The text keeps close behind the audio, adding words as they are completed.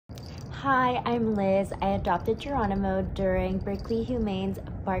Hi, I'm Liz. I adopted Geronimo during Berkeley Humane's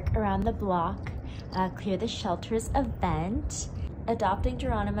Bark Around the Block, Clear the Shelters event. Adopting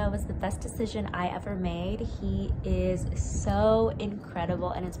Geronimo was the best decision I ever made. He is so incredible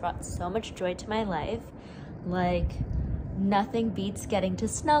and it's brought so much joy to my life. Like, nothing beats getting to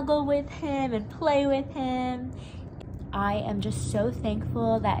snuggle with him and play with him. I am just so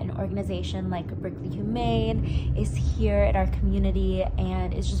thankful that an organization like Berkeley Humane is here at our community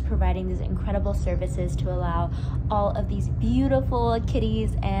and is just providing these incredible services to allow all of these beautiful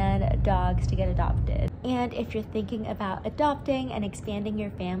kitties and dogs to get adopted. And if you're thinking about adopting and expanding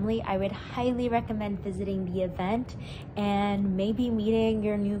your family, I would highly recommend visiting the event and maybe meeting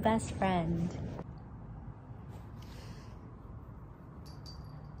your new best friend.